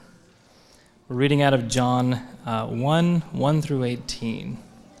We're reading out of John 1 through 18.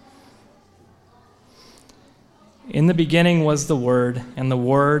 In the beginning was the Word, and the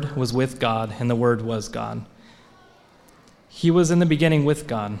Word was with God, and the Word was God. He was in the beginning with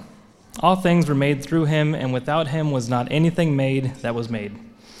God. All things were made through him, and without him was not anything made that was made.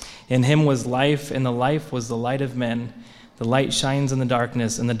 In him was life, and the life was the light of men. The light shines in the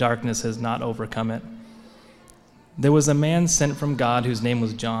darkness, and the darkness has not overcome it. There was a man sent from God whose name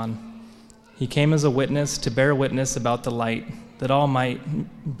was John. He came as a witness to bear witness about the light, that all might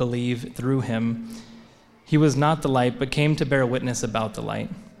believe through him. He was not the light, but came to bear witness about the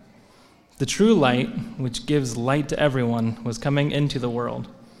light. The true light, which gives light to everyone, was coming into the world.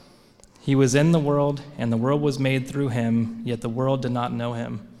 He was in the world, and the world was made through him, yet the world did not know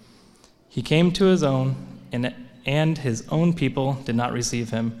him. He came to his own, and his own people did not receive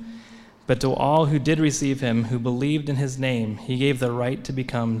him. But to all who did receive him, who believed in his name, he gave the right to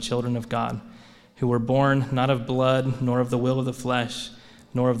become children of God, who were born not of blood, nor of the will of the flesh,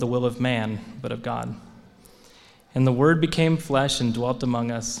 nor of the will of man, but of God. And the Word became flesh and dwelt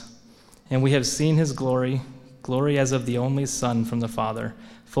among us, and we have seen his glory, glory as of the only Son from the Father,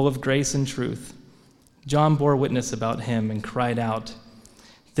 full of grace and truth. John bore witness about him and cried out,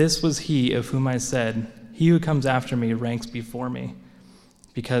 "This was he of whom I said, 'He who comes after me ranks before me,'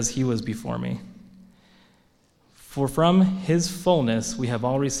 because he was before me. For from his fullness we have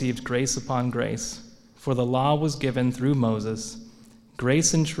all received grace upon grace. For the law was given through Moses.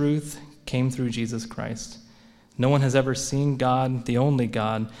 Grace and truth came through Jesus Christ. No one has ever seen God, the only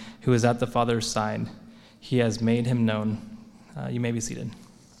God, who is at the Father's side. He has made him known." You may be seated.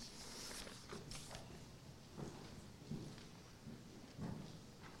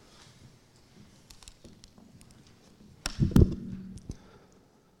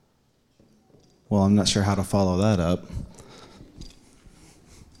 Well, I'm not sure how to follow that up.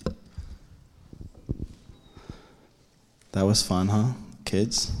 That was fun, huh,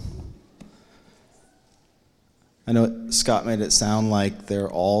 kids? I know Scott made it sound like they're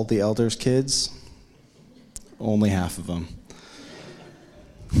all the elders' kids. Only half of them.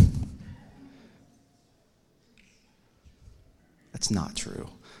 That's not true.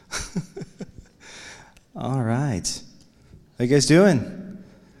 All right. How you guys doing?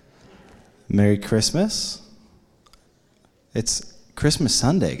 Merry Christmas. It's Christmas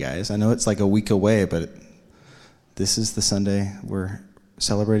Sunday, guys. I know it's like a week away, but this is the Sunday we're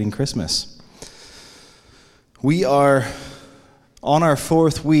celebrating Christmas. We are on our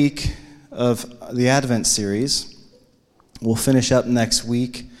 4th week of the Advent series. We'll finish up next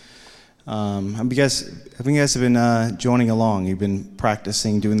week. Have you guys been joining along? You've been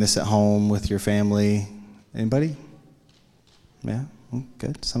practicing doing this at home with your family? Anybody? Yeah?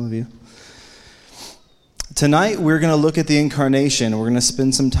 Good. Some of you. Tonight, we're going to look at the incarnation. We're going to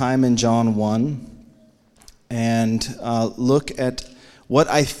spend some time in John 1 and look at what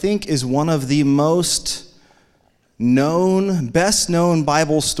I think is one of the most best known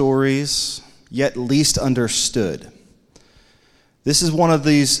Bible stories, yet least understood. This is one of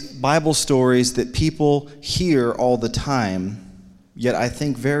these Bible stories that people hear all the time, yet I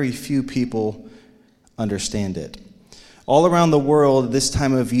think very few people understand it. All around the world this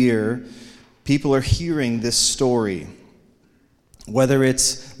time of year, people are hearing this story. Whether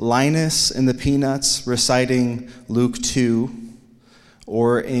it's Linus and the Peanuts reciting Luke 2,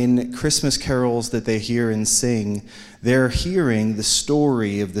 or in Christmas carols that they hear and sing, they're hearing the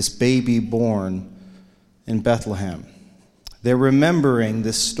story of this baby born in Bethlehem. They're remembering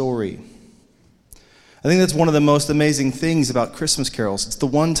this story. I think that's one of the most amazing things about Christmas carols. It's the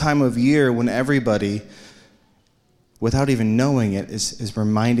one time of year when everybody, without even knowing it, is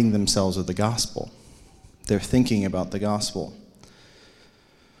reminding themselves of the gospel. They're thinking about the gospel.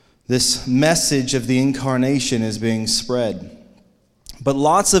 This message of the incarnation is being spread. But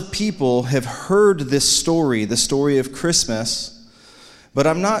lots of people have heard this story, the story of Christmas, but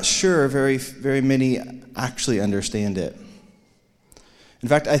I'm not sure very, very many actually understand it. In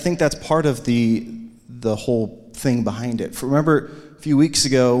fact, I think that's part of the whole thing behind it. Remember a few weeks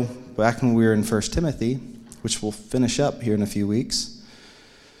ago, back when we were in 1 Timothy, which we'll finish up here in a few weeks,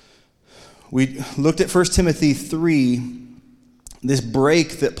 we looked at 1 Timothy 3, this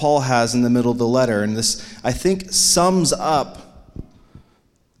break that Paul has in the middle of the letter, and this, I think, sums up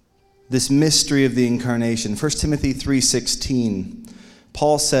this mystery of the incarnation. 1 Timothy 3:16,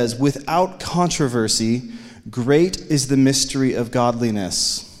 Paul says, "Without controversy, great is the mystery of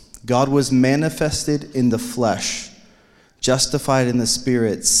godliness. God was manifested in the flesh, justified in the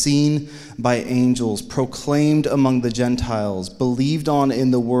Spirit, seen by angels, proclaimed among the Gentiles, believed on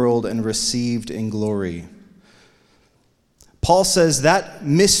in the world, and received in glory." Paul says that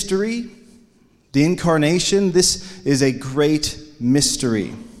mystery, The incarnation, this is a great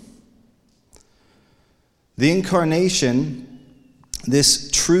mystery. The incarnation,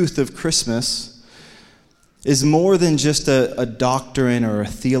 this truth of Christmas, is more than just a doctrine or a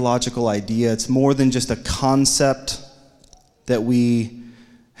theological idea. It's more than just a concept that we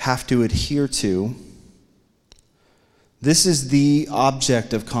have to adhere to. This is the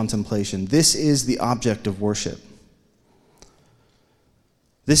object of contemplation. This is the object of worship.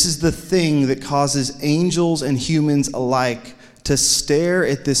 This is the thing that causes angels and humans alike to stare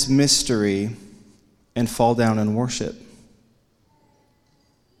at this mystery and fall down and worship.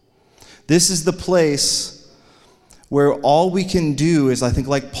 This is the place where all we can do is, I think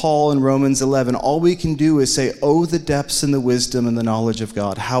like Paul in Romans 11, all we can do is say, "Oh, the depths and the wisdom and the knowledge of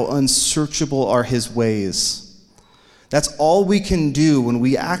God, how unsearchable are his ways." That's all we can do when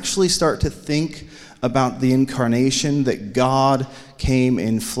we actually start to think about the incarnation, that God came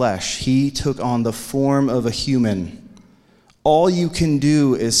in flesh. He took on the form of a human. All you can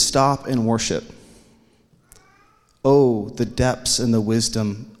do is stop and worship. Oh, the depths and the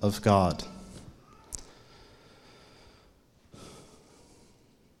wisdom of God.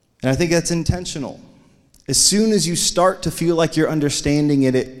 And I think that's intentional. As soon as you start to feel like you're understanding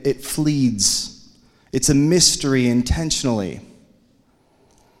it, it flees. It's a mystery intentionally.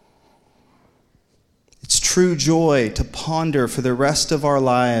 It's true joy to ponder for the rest of our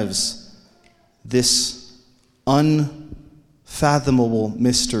lives this unfathomable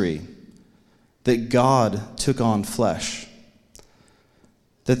mystery that God took on flesh,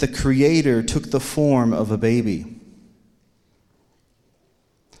 that the Creator took the form of a baby.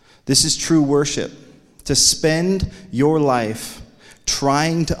 This is true worship, to spend your life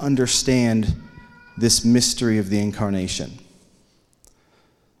trying to understand this mystery of the incarnation.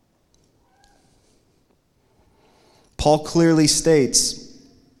 Paul clearly states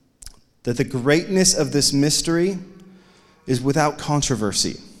that the greatness of this mystery is without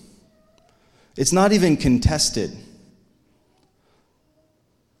controversy. It's not even contested.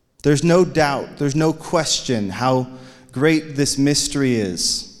 There's no doubt, there's no question how great this mystery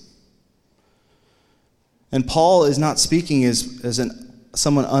is. And Paul is not speaking as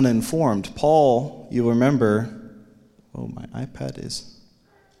someone uninformed. Paul, you'll remember, my iPad is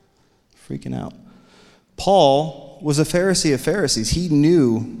freaking out. Paul was a Pharisee of Pharisees. He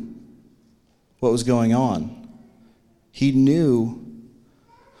knew what was going on. He knew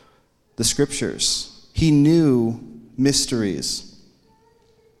the scriptures. He knew mysteries.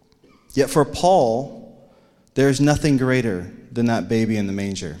 Yet for Paul, there's nothing greater than that baby in the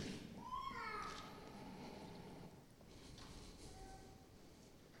manger.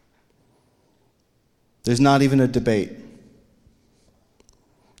 There's not even a debate.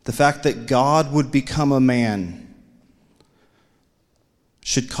 The fact that God would become a man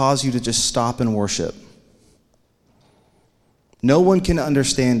should cause you to just stop and worship. No one can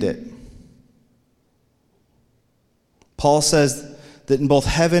understand it. Paul says that in both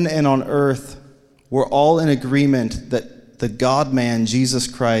heaven and on earth, we're all in agreement that the God-man, Jesus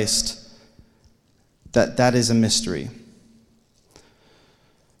Christ, that is a mystery.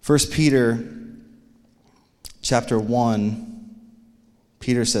 1 Peter chapter 1,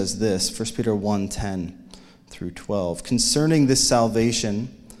 Peter says this, 1 Peter 1:10 through 12. Concerning this salvation,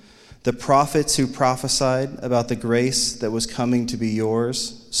 the prophets who prophesied about the grace that was coming to be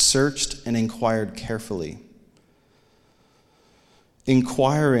yours searched and inquired carefully,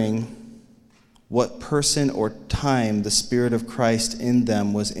 inquiring what person or time the Spirit of Christ in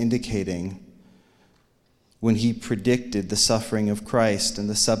them was indicating when he predicted the suffering of Christ and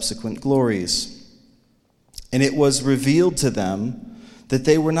the subsequent glories. And it was revealed to them that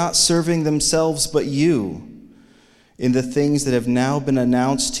they were not serving themselves but you in the things that have now been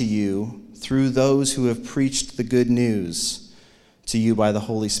announced to you through those who have preached the good news to you by the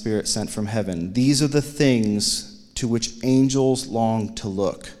Holy Spirit sent from heaven. These are the things to which angels long to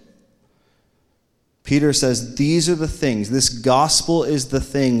look. Peter says these are the things, this gospel is the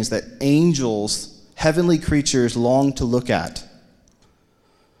things that angels, heavenly creatures, long to look at.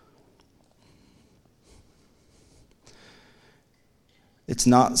 It's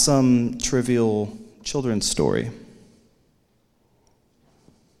not some trivial children's story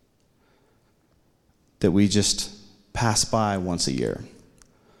that we just pass by once a year.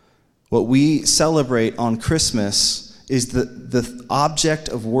 What we celebrate on Christmas is the object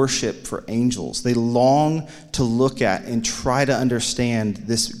of worship for angels. They long to look at and try to understand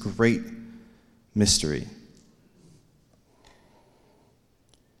this great mystery.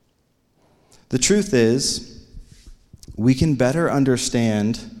 The truth is, we can better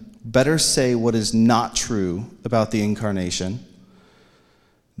understand, better say what is not true about the incarnation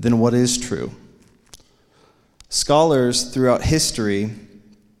than what is true. Scholars throughout history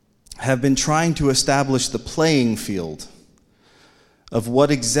have been trying to establish the playing field of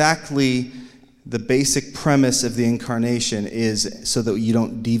what exactly the basic premise of the incarnation is so that you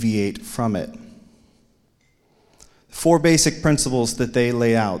don't deviate from it. 4 basic principles that they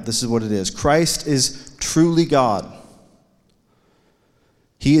lay out. This is what it is. Christ is truly God.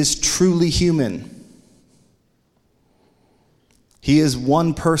 He is truly human. He is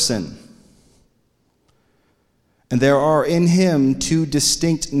one person. And there are in him 2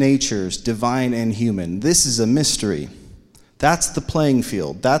 distinct natures, divine and human. This is a mystery. That's the playing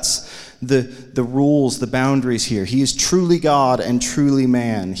field. That's the rules, the boundaries here. He is truly God and truly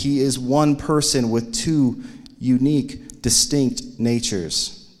man. He is one person with 2 unique, distinct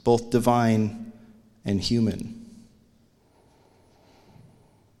natures, both divine and human.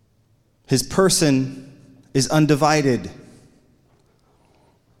 His person is undivided.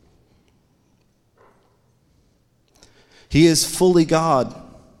 He is fully God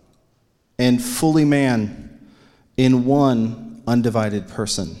and fully man in one undivided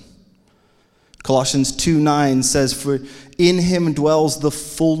person. Colossians 2:9 says, "For in him dwells the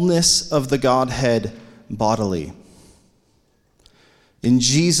fullness of the Godhead bodily." In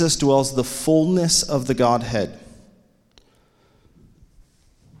Jesus dwells the fullness of the Godhead.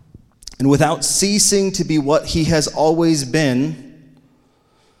 And without ceasing to be what he has always been,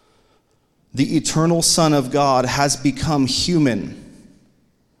 the eternal Son of God has become human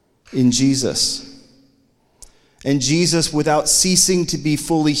in Jesus. And Jesus, without ceasing to be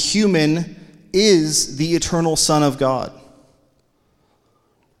fully human, is the eternal Son of God.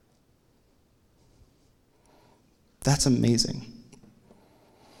 That's amazing.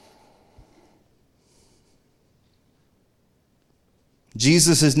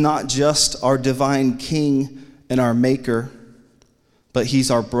 Jesus is not just our divine King and our Maker, but he's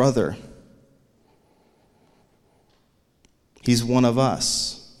our brother. He's one of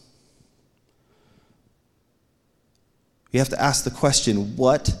us. We have to ask the question,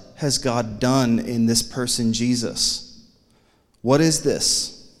 what has God done in this person, Jesus? What is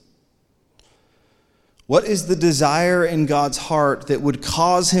this? What is the desire in God's heart that would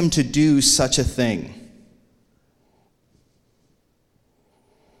cause him to do such a thing?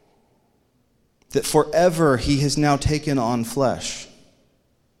 That forever he has now taken on flesh.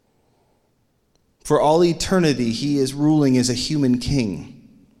 For all eternity, he is ruling as a human king.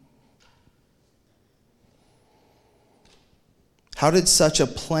 How did such a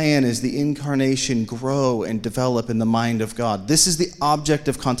plan as the incarnation grow and develop in the mind of God? This is the object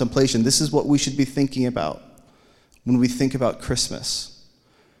of contemplation. This is what we should be thinking about when we think about Christmas.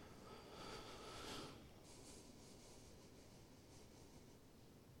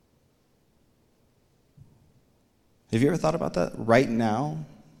 Have you ever thought about that? Right now,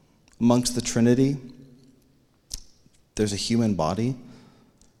 amongst the Trinity, there's a human body,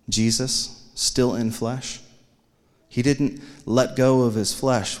 Jesus, still in flesh. He didn't let go of his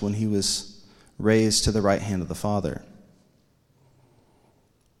flesh when he was raised to the right hand of the Father.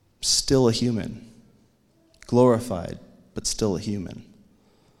 Still a human. Glorified, but still a human.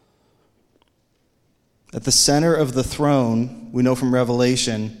 At the center of the throne, we know from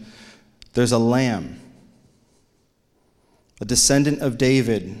Revelation, there's a lamb, a descendant of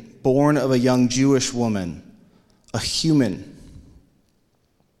David, born of a young Jewish woman, a human.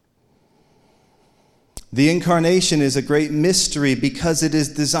 The incarnation is a great mystery because it is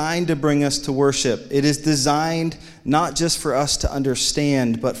designed to bring us to worship. It is designed not just for us to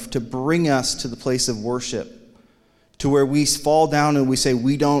understand, but to bring us to the place of worship, to where we fall down and we say,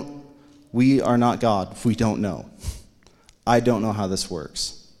 we are not God. We don't know. I don't know how this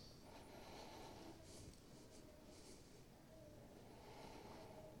works.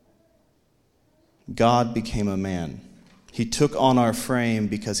 God became a man. He took on our frame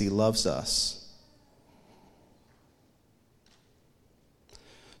because he loves us.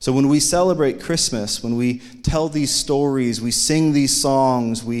 So when we celebrate Christmas, when we tell these stories, we sing these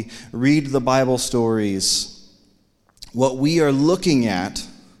songs, we read the Bible stories, what we are looking at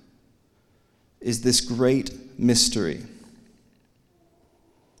is this great mystery.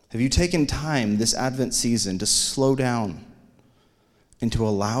 Have you taken time this Advent season to slow down and to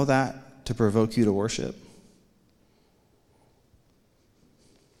allow that to provoke you to worship?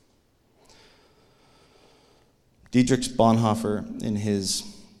 Dietrich Bonhoeffer,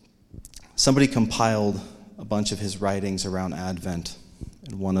 somebody compiled a bunch of his writings around Advent.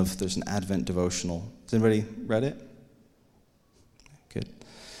 And there's an Advent devotional. Has anybody read it? Good.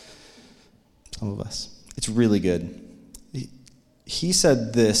 Some of us. It's really good. He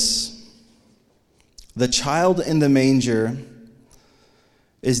said this: "The child in the manger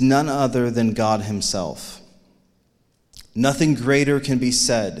is none other than God himself. Nothing greater can be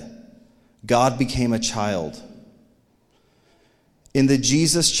said. God became a child. In the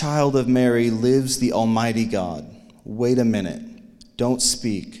Jesus child of Mary lives the Almighty God. Wait a minute. Don't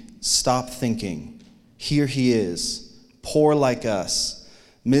speak. Stop thinking. Here he is, poor like us,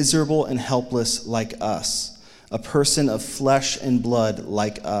 miserable and helpless like us, a person of flesh and blood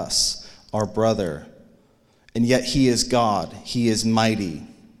like us, our brother. And yet he is God. He is mighty.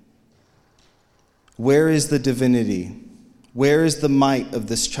 Where is the divinity? Where is the might of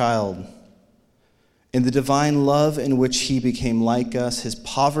this child? In the divine love in which he became like us, his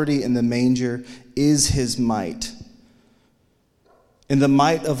poverty in the manger is his might. In the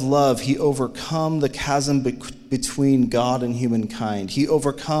might of love, he overcome the chasm between God and humankind. He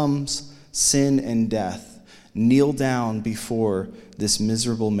overcomes sin and death. Kneel down before this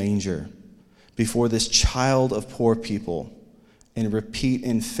miserable manger, before this child of poor people, and repeat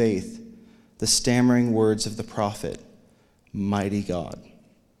in faith the stammering words of the prophet, mighty God.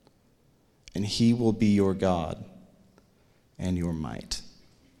 And he will be your God and your might.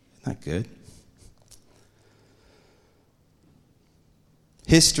 Isn't that good?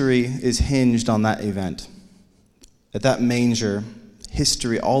 History is hinged on that event. At that manger,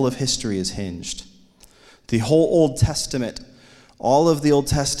 all of history is hinged. The whole Old Testament, all of the Old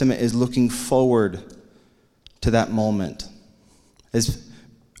Testament is looking forward to that moment. As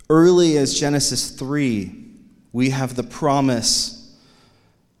early as Genesis 3, we have the promise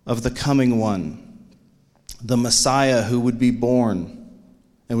of the coming one, the Messiah who would be born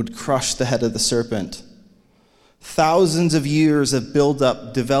and would crush the head of the serpent. Thousands of years of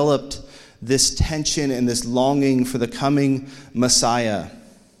buildup developed this tension and this longing for the coming Messiah.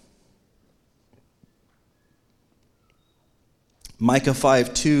 Micah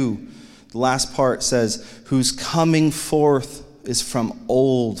 5:2, the last part says, whose coming forth is from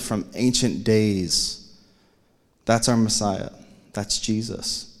old, from ancient days. That's our Messiah. That's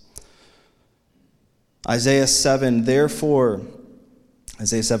Jesus. Isaiah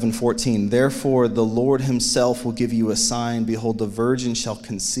 7:14, therefore the Lord himself will give you a sign. Behold, the virgin shall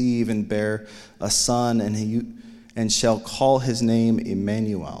conceive and bear a son, and shall call his name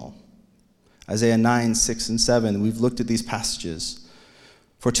Emmanuel. Isaiah 9:6-7, we've looked at these passages.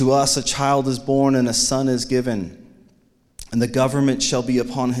 For to us a child is born and a son is given, and the government shall be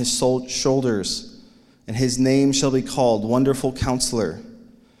upon his shoulders, and his name shall be called Wonderful Counselor,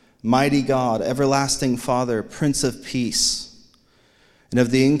 Mighty God, Everlasting Father, Prince of Peace. And of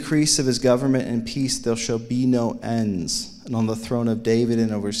the increase of his government and peace there shall be no ends, and on the throne of David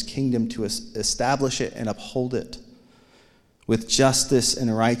and over his kingdom to establish it and uphold it with justice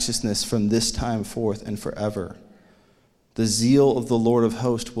and righteousness from this time forth and forever. The zeal of the Lord of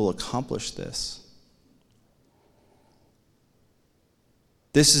hosts will accomplish this.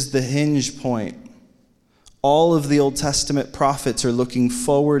 This is the hinge point. All of the Old Testament prophets are looking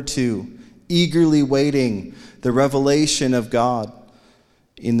forward to, eagerly waiting the revelation of God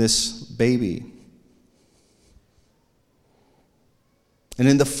in this baby. And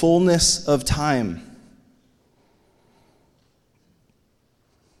in the fullness of time,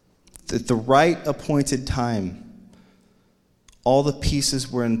 at the right appointed time, all the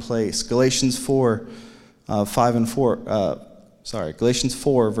pieces were in place. Galatians 4, verse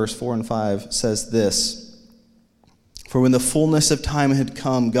 4 and 5 says this, for when the fullness of time had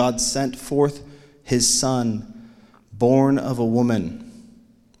come, God sent forth his Son, born of a woman,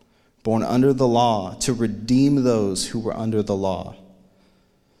 born under the law, to redeem those who were under the law,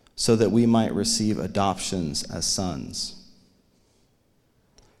 so that we might receive adoptions as sons.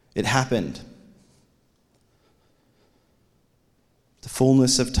 It happened. The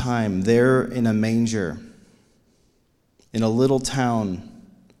fullness of time, there in a manger, in a little town,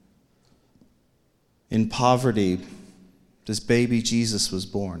 in poverty, this baby Jesus was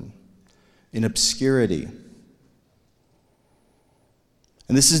born, in obscurity.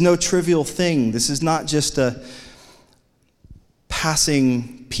 And this is no trivial thing. This is not just a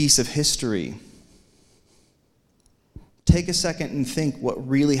passing piece of history. Take a second and think what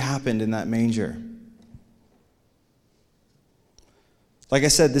really happened in that manger. Like I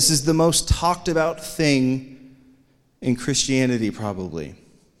said, this is the most talked about thing in Christianity, probably.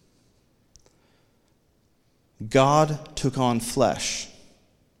 God took on flesh,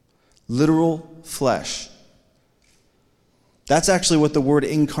 literal flesh. That's actually what the word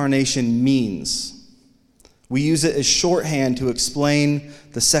incarnation means. We use it as shorthand to explain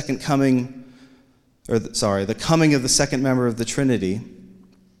the coming of the second member of the Trinity.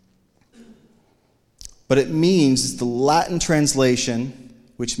 But it means, the Latin translation,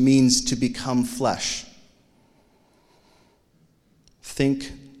 which means to become flesh.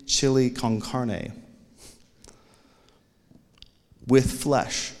 Think chili con carne. with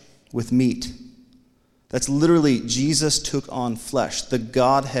flesh, with meat. That's literally, Jesus took on flesh. The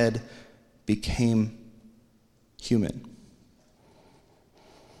Godhead became human.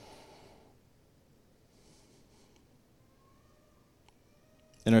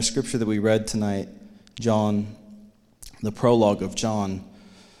 In our scripture that we read tonight, John, the prologue of John,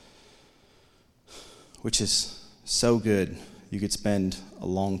 which is so good, you could spend a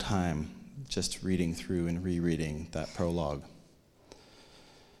long time just reading through and rereading that prologue.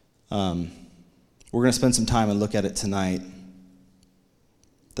 We're going to spend some time and look at it tonight.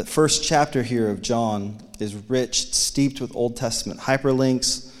 The first chapter here of John is rich, steeped with Old Testament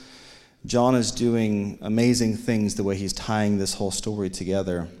hyperlinks. John is doing amazing things the way he's tying this whole story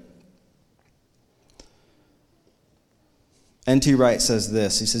together. N.T. Wright says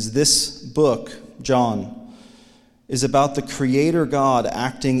this. He says, "This book, John, is about the Creator God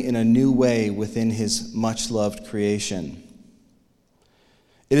acting in a new way within his much-loved creation.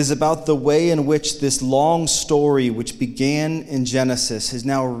 It is about the way in which this long story, which began in Genesis, has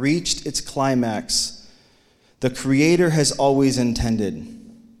now reached its climax the Creator has always intended.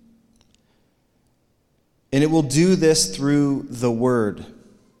 And it will do this through the Word.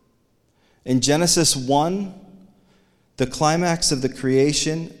 In Genesis 1, the climax of the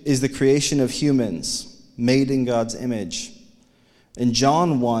creation is the creation of humans made in God's image. In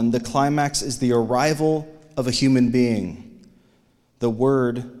John 1, the climax is the arrival of a human being, the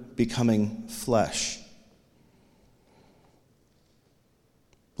Word becoming flesh."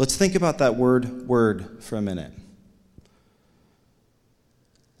 Let's think about that word for a minute.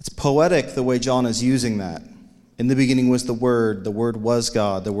 It's poetic the way John is using that. In the beginning was the Word was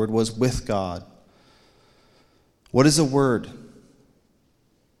God, the Word was with God. What is a word?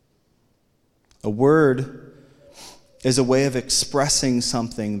 A word is a way of expressing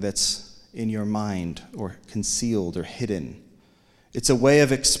something that's in your mind or concealed or hidden. It's a way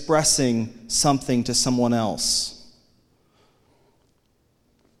of expressing something to someone else.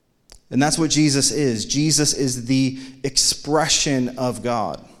 And that's what Jesus is. Jesus is the expression of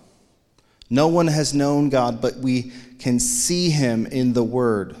God. No one has known God, but we can see him in the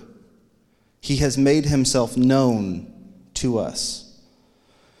Word. He has made himself known to us.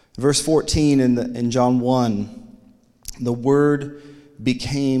 Verse 14 in John 1, the Word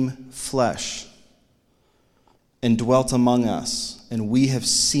became flesh and dwelt among us, and we have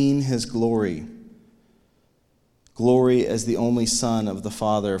seen his glory. Glory as the only Son of the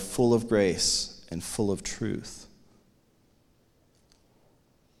Father, full of grace and full of truth.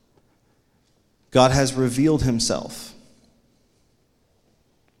 God has revealed himself.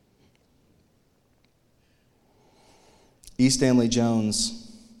 E. Stanley Jones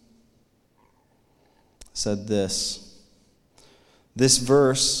said this: "This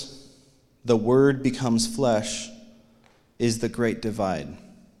verse, the Word becomes flesh, is the great divide.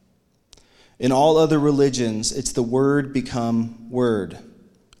 In all other religions, it's the Word become Word.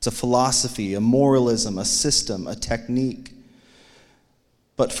 It's a philosophy, a moralism, a system, a technique.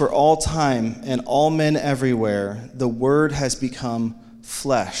 But for all time and all men everywhere, the Word has become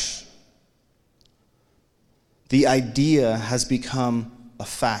flesh. The idea has become a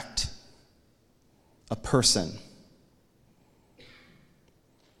fact, a person.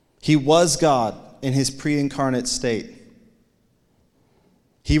 He was God in his pre-incarnate state.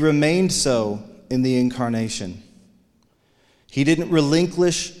 He remained so in the incarnation. He didn't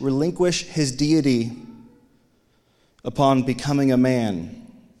relinquish his deity upon becoming a man.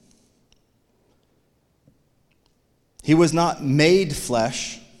 He was not made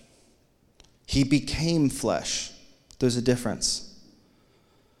flesh. He became flesh. There's a difference.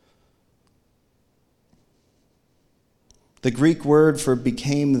 The Greek word for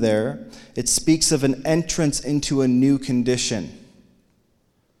became there, it speaks of an entrance into a new condition.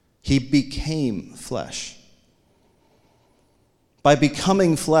 He became flesh. By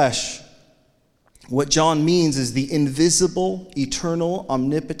becoming flesh, what John means is the invisible, eternal,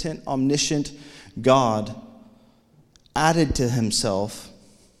 omnipotent, omniscient God added to himself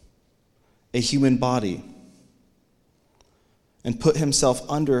a human body and put himself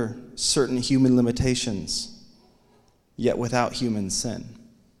under certain human limitations, yet without human sin.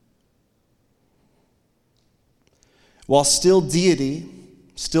 While still deity,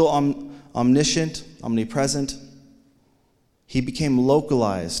 still omniscient, omnipresent, he became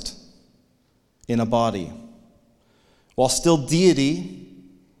localized in a body. While still deity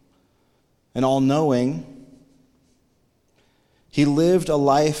and all-knowing, he lived a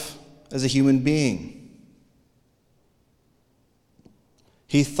life as a human being.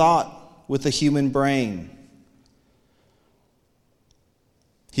 He thought with a human brain.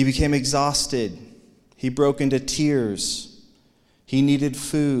 He became exhausted. He broke into tears. He needed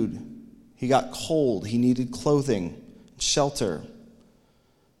food. He got cold. He needed clothing, shelter.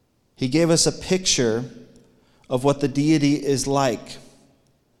 He gave us a picture of what the deity is like.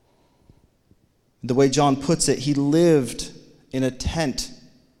 The way John puts it, he lived in a tent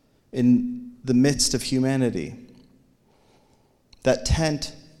in the midst of humanity. That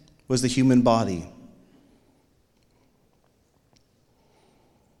tent was the human body.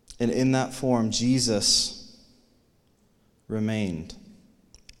 And in that form, Jesus remained.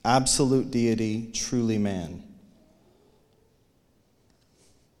 Absolute deity, truly man.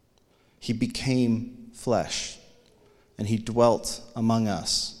 He became flesh, and he dwelt among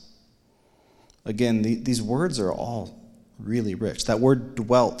us. Again, these words are all really rich. That word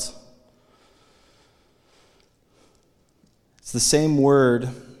dwelt, it's the same word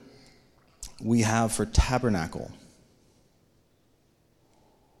we have for tabernacle.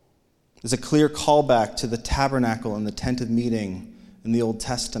 There's a clear callback to the tabernacle and the tent of meeting in the Old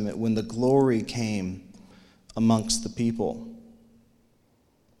Testament when the glory came amongst the people.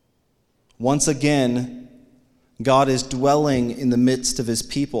 Once again, God is dwelling in the midst of his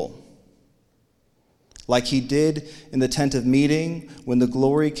people. Like he did in the tent of meeting when the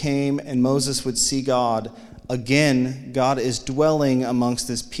glory came and Moses would see God, again, God is dwelling amongst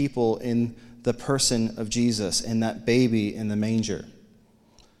his people in the person of Jesus, in that baby in the manger.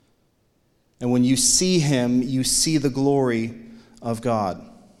 And when you see him, you see the glory of God,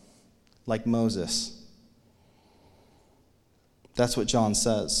 like Moses. That's what John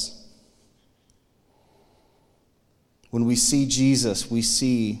says. When we see Jesus, we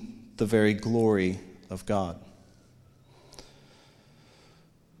see the very glory of God.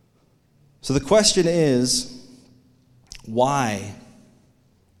 So the question is, why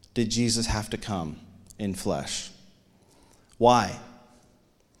did Jesus have to come in flesh? Why?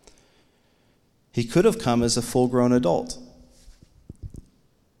 He could have come as a full-grown adult.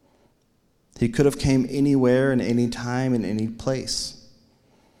 He could have came anywhere and any time and any place.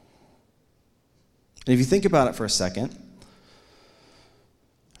 And if you think about it for a second, how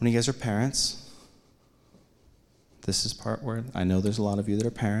many of you guys are parents? This is part where I know there's a lot of you that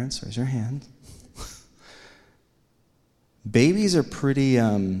are parents. Raise your hand. Babies are pretty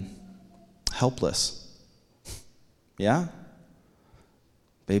helpless. Yeah?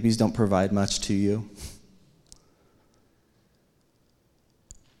 Babies don't provide much to you.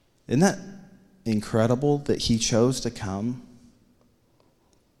 Isn't that incredible that he chose to come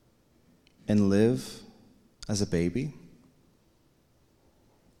and live as a baby?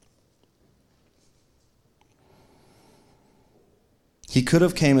 He could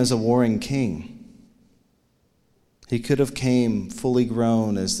have came as a warring king. He could have came fully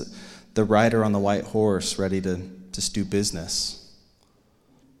grown as the rider on the white horse ready to just do business.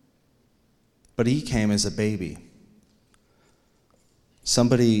 But he came as a baby.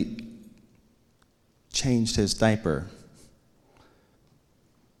 Somebody changed his diaper,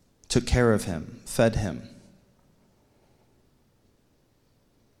 took care of him, fed him.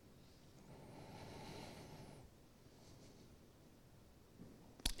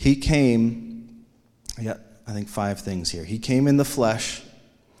 He came, I think 5 things here. He came in the flesh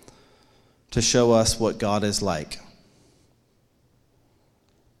to show us what God is like.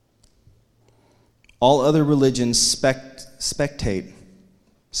 All other religions speculate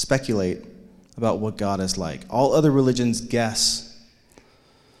about what God is like. All other religions guess.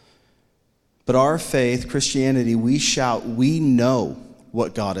 But our faith, Christianity, we shout, we know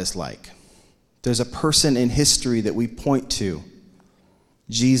what God is like. There's a person in history that we point to,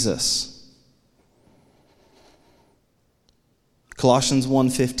 Jesus. Colossians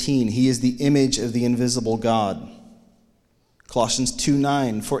 1:15, he is the image of the invisible God. Colossians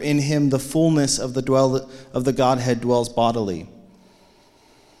 2:9, for in him the fullness of the Godhead dwells bodily.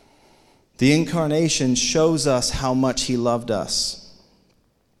 The incarnation shows us how much he loved us.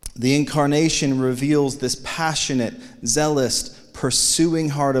 The incarnation reveals this passionate, zealous, pursuing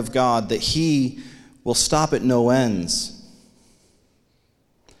heart of God that he will stop at no ends.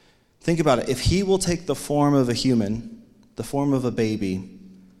 Think about it. If he will take the form of a human, the form of a baby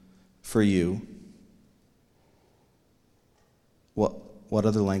for you, what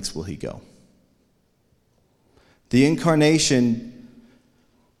other lengths will he go? The incarnation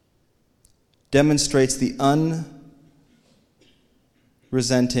demonstrates the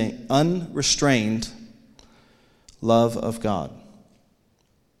unrestrained love of God.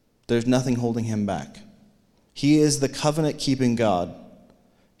 There's nothing holding him back. He is the covenant-keeping God.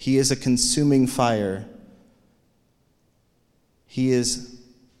 He is a consuming fire. He is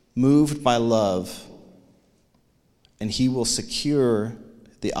moved by love, and he will secure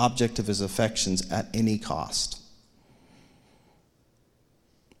the object of his affections at any cost.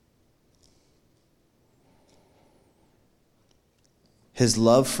 His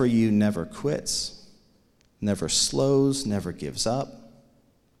love for you never quits, never slows, never gives up.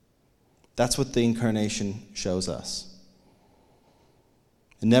 That's what the incarnation shows us.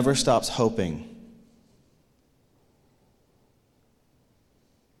 It never stops hoping.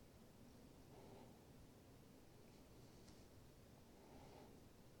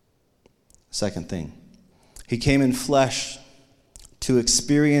 Second thing, he came in flesh to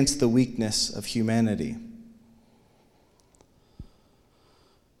experience the weakness of humanity.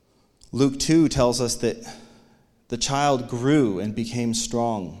 Luke 2 tells us that the child grew and became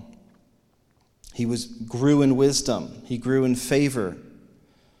strong. He grew in wisdom. He grew in favor.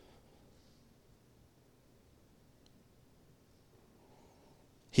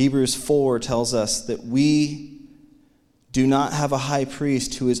 Hebrews 4 tells us that we do not have a high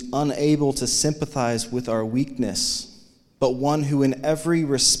priest who is unable to sympathize with our weakness, but one who in every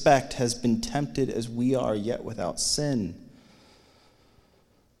respect has been tempted as we are, yet without sin.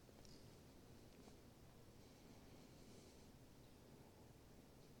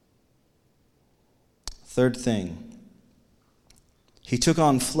 Third thing, he took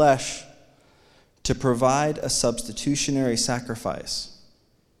on flesh to provide a substitutionary sacrifice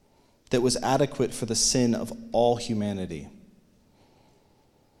that was adequate for the sin of all humanity.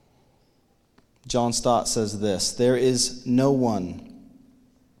 John Stott says this: there is no one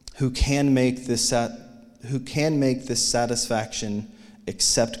who can make this satisfaction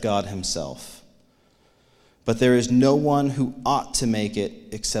except God himself. But there is no one who ought to make it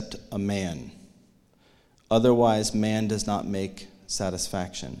except a man. Otherwise, man does not make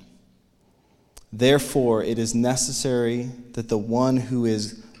satisfaction. Therefore, it is necessary that the one who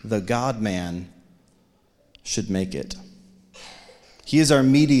is the God-man should make it. He is our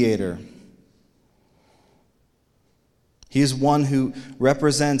mediator. He is one who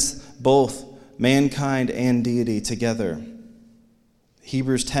represents both mankind and deity together.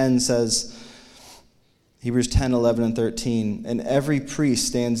 Hebrews 10 says, Hebrews 10, 11, and 13, and every priest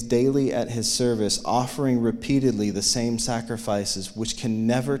stands daily at his service, offering repeatedly the same sacrifices, which can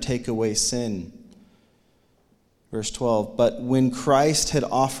never take away sin. Verse 12, but when Christ had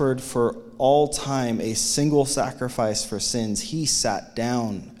offered for all time a single sacrifice for sins, he sat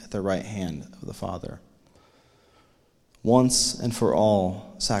down at the right hand of the Father. Once and for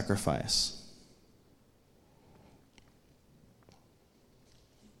all sacrifice.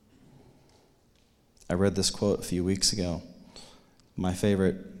 I read this quote a few weeks ago. My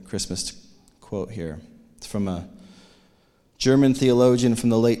favorite Christmas quote here. It's from a German theologian from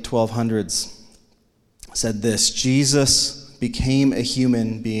the late 1200s. Said this: Jesus became a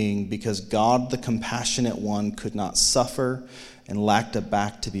human being because God, the compassionate one, could not suffer and lacked a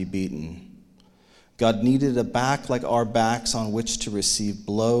back to be beaten. God needed a back like our backs on which to receive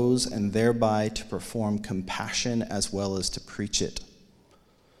blows and thereby to perform compassion as well as to preach it.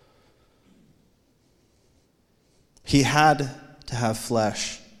 He had to have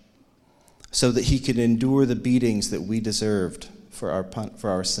flesh so that he could endure the beatings that we deserved for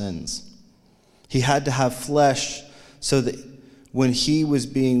our sins. He had to have flesh so that when he was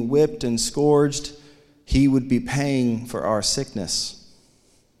being whipped and scourged, he would be paying for our sickness.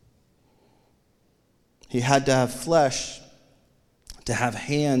 He had to have flesh to have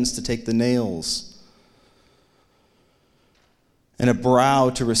hands to take the nails and a brow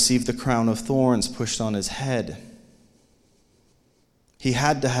to receive the crown of thorns pushed on his head. He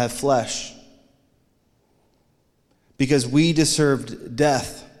had to have flesh because we deserved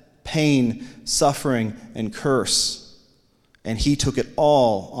death, pain, suffering, and curse, and he took it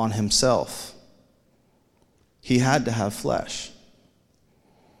all on himself. He had to have flesh.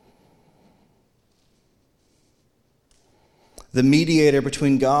 The mediator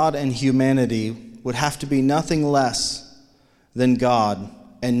between God and humanity would have to be nothing less than God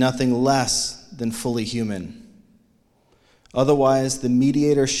and nothing less than fully human. Otherwise, the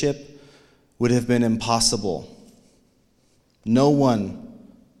mediatorship would have been impossible. No one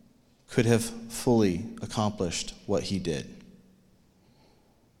could have fully accomplished what he did.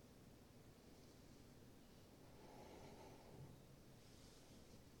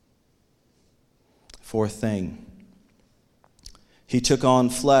 Fourth thing, he took on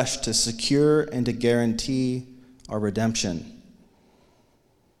flesh to secure and to guarantee our redemption.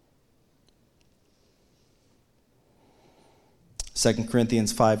 2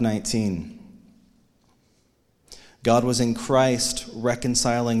 Corinthians 5:19. God was in Christ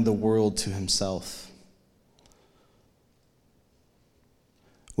reconciling the world to himself.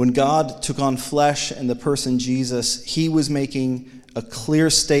 When God took on flesh in the person Jesus, he was making a clear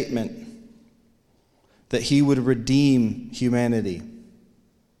statement that he would redeem humanity.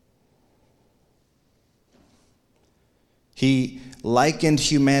 He likened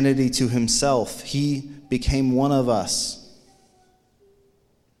humanity to himself. He became one of us.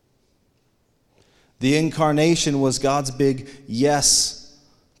 The incarnation was God's big yes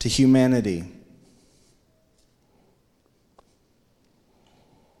to humanity.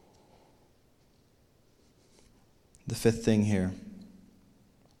 The fifth thing here.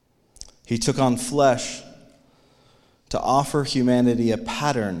 He took on flesh to offer humanity a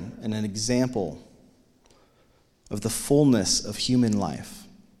pattern and an example of the fullness of human life.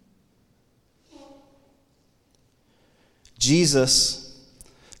 Jesus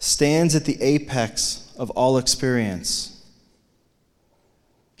stands at the apex of all experience.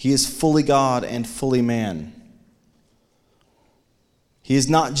 He is fully God and fully man. He is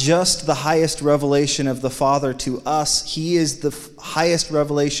not just the highest revelation of the Father to us. He is the highest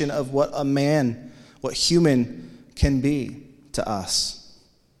revelation of what a man, what human can be to us.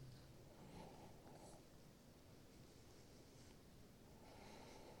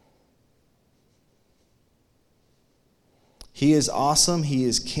 He is awesome, he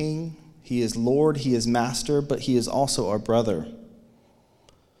is king, he is Lord, he is master, but he is also our brother.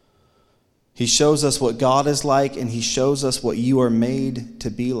 He shows us what God is like, and he shows us what you are made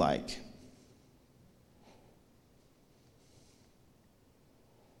to be like.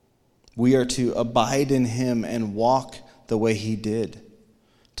 We are to abide in him and walk the way he did,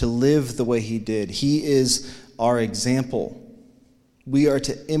 to live the way he did. He is our example. We are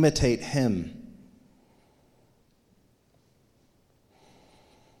to imitate him.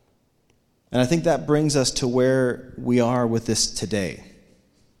 And I think that brings us to where we are with this today.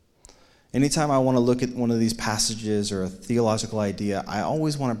 Anytime I want to look at one of these passages or a theological idea, I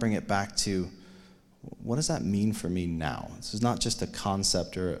always want to bring it back to, what does that mean for me now? This is not just a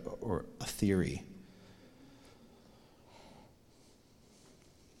concept or a theory.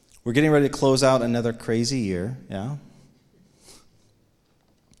 We're getting ready to close out another crazy year, yeah?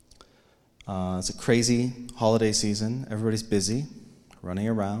 It's a crazy holiday season. Everybody's busy, running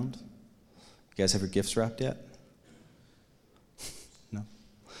around. You guys have your gifts wrapped yet? No?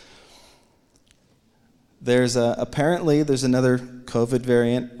 Apparently there's another COVID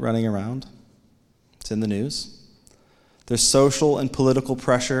variant running around. It's in the news. There's social and political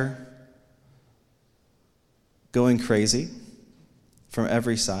pressure going crazy from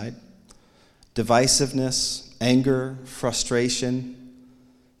every side. Divisiveness, anger, frustration.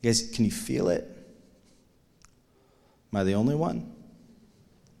 You guys, can you feel it? Am I the only one?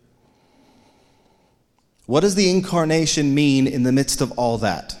 What does the incarnation mean in the midst of all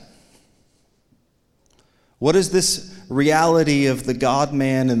that? What is this reality of the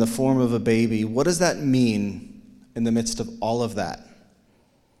God-man in the form of a baby? What does that mean in the midst of all of that?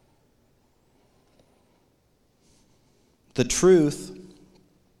 The truth,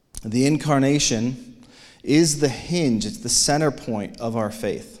 the incarnation, is the hinge, it's the center point of our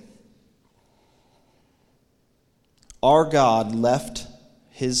faith. Our God left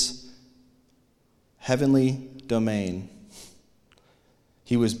his heavenly domain.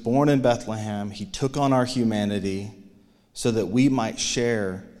 He was born in Bethlehem. He took on our humanity so that we might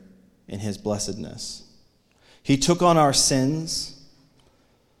share in his blessedness. He took on our sins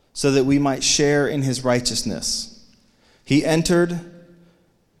so that we might share in his righteousness. He entered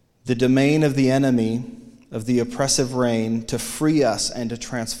the domain of the enemy, of the oppressive reign, to free us and to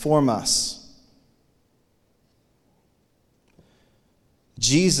transform us.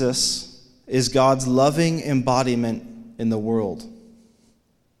 Jesus is God's loving embodiment in the world.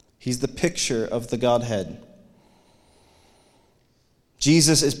 He's the picture of the Godhead.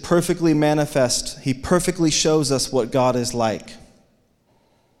 Jesus is perfectly manifest. He perfectly shows us what God is like.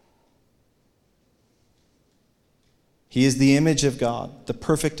 He is the image of God, the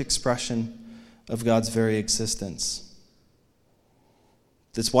perfect expression of God's very existence.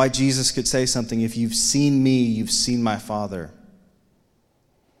 That's why Jesus could say something, if you've seen me, you've seen my Father.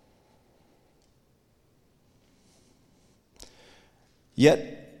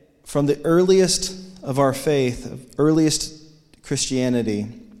 Yet, from the earliest of our faith, earliest Christianity,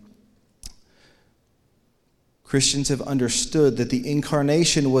 Christians have understood that the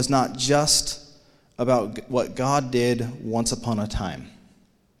incarnation was not just about what God did once upon a time.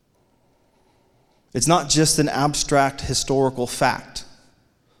 It's not just an abstract historical fact.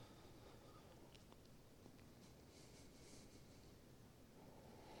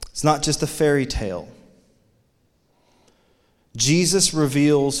 It's not just a fairy tale. Jesus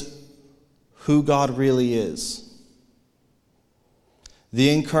reveals who God really is. The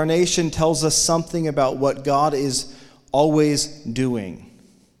incarnation tells us something about what God is always doing.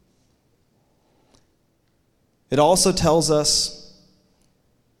 It also tells us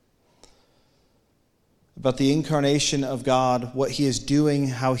about the incarnation of God, what he is doing,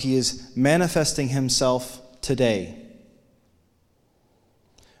 how he is manifesting himself today.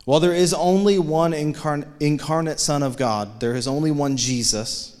 While there is only one incarnate Son of God, there is only one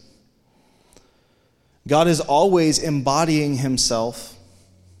Jesus, God is always embodying himself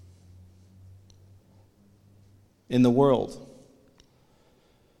in the world.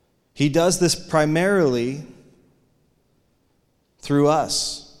 He does this primarily through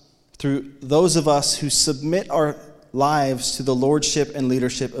us, through those of us who submit our lives to the lordship and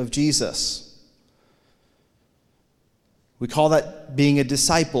leadership of Jesus. We call that being a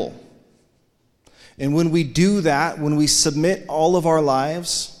disciple. And when we do that, when we submit all of our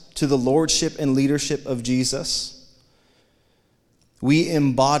lives to the lordship and leadership of Jesus, we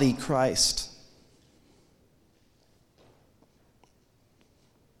embody Christ.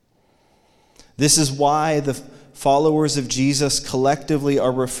 This is why the followers of Jesus collectively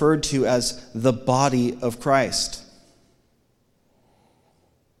are referred to as the body of Christ.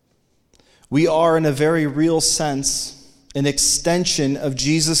 We are, in a very real sense, an extension of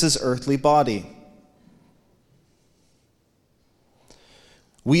Jesus' earthly body.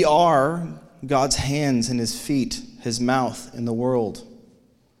 We are God's hands and his feet, his mouth in the world.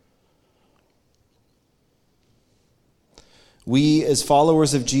 We, as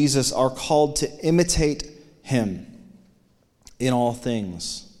followers of Jesus, are called to imitate him in all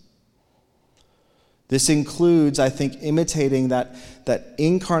things. This includes, I think, imitating that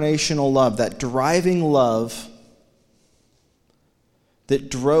incarnational love, that driving love that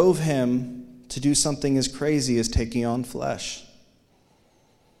drove him to do something as crazy as taking on flesh.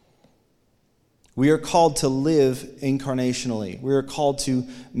 We are called to live incarnationally. We are called to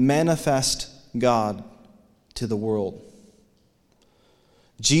manifest God to the world.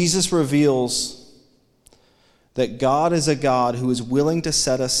 Jesus reveals that God is a God who is willing to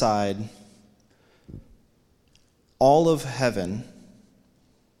set aside all of heaven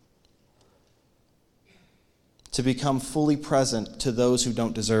to become fully present to those who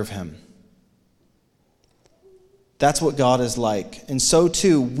don't deserve him. That's what God is like. And so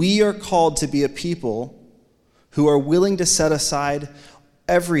too, we are called to be a people who are willing to set aside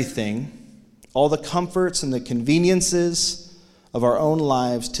everything, all the comforts and the conveniences of our own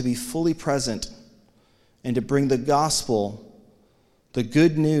lives, to be fully present and to bring the gospel, the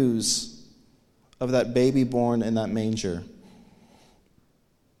good news of that baby born in that manger.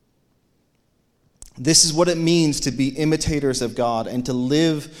 This is what it means to be imitators of God and to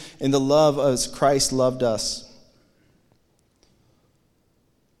live in the love as Christ loved us.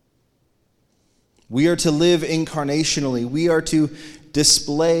 We are to live incarnationally. We are to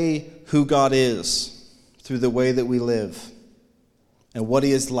display who God is through the way that we live and what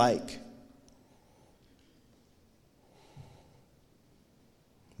he is like.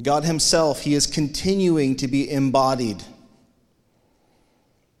 God himself, he is continuing to be embodied.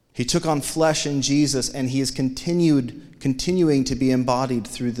 He took on flesh in Jesus, and he is continuing to be embodied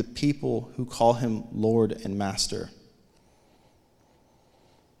through the people who call him Lord and Master.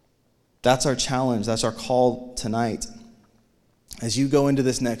 That's our challenge. That's our call tonight. As you go into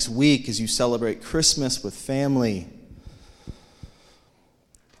this next week, as you celebrate Christmas with family,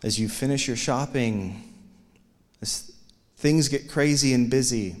 as you finish your shopping, as things get crazy and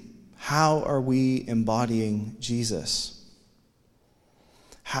busy, how are we embodying Jesus?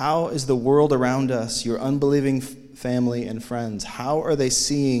 How is the world around us, your unbelieving family and friends, how are they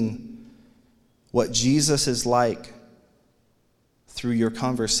seeing what Jesus is like through your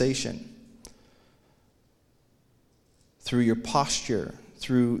conversation, through your posture,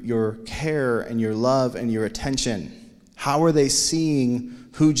 through your care and your love and your attention? How are they seeing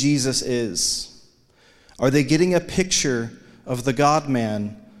who Jesus is? Are they getting a picture of the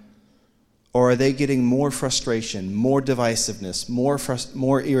God-man, or are they getting more frustration, more divisiveness,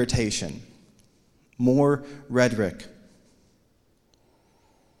 more irritation, more rhetoric?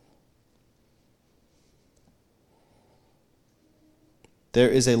 There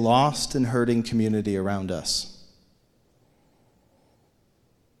is a lost and hurting community around us.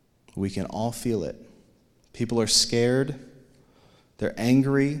 We can all feel it. People are scared, they're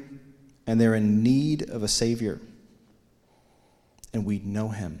angry, and they're in need of a Savior. And we know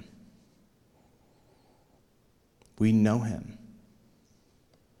him. We know him.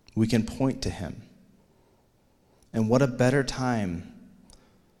 We can point to him. And what a better time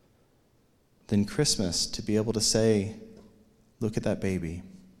than Christmas to be able to say, look at that baby.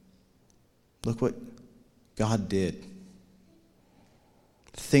 Look what God did.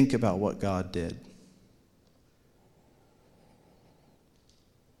 Think about what God did.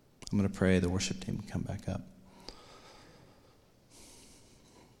 I'm going to pray. The worship team can come back up.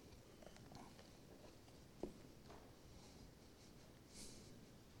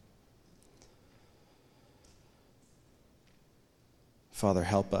 Father,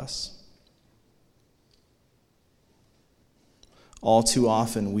 help us. All too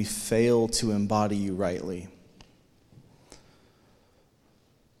often, we fail to embody you rightly.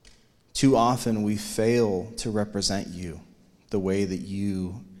 Too often, we fail to represent you the way that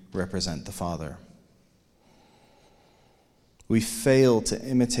you represent the Father. We fail to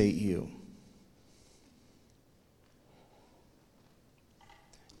imitate you.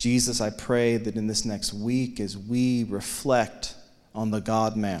 Jesus, I pray that in this next week, as we reflect on the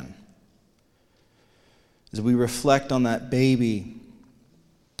God-man, as we reflect on that baby,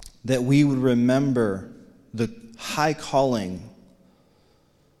 that we would remember the high calling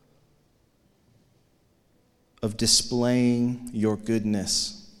of displaying your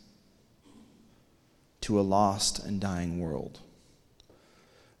goodness to a lost and dying world.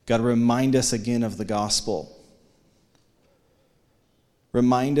 God, remind us again of the gospel.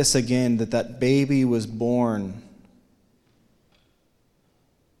 Remind us again that that baby was born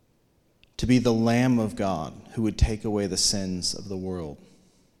to be the Lamb of God who would take away the sins of the world.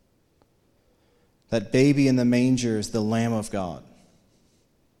 That baby in the manger is the Lamb of God.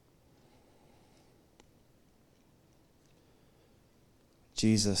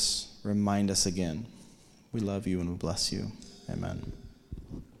 Jesus, remind us again. We love you and we bless you. Amen.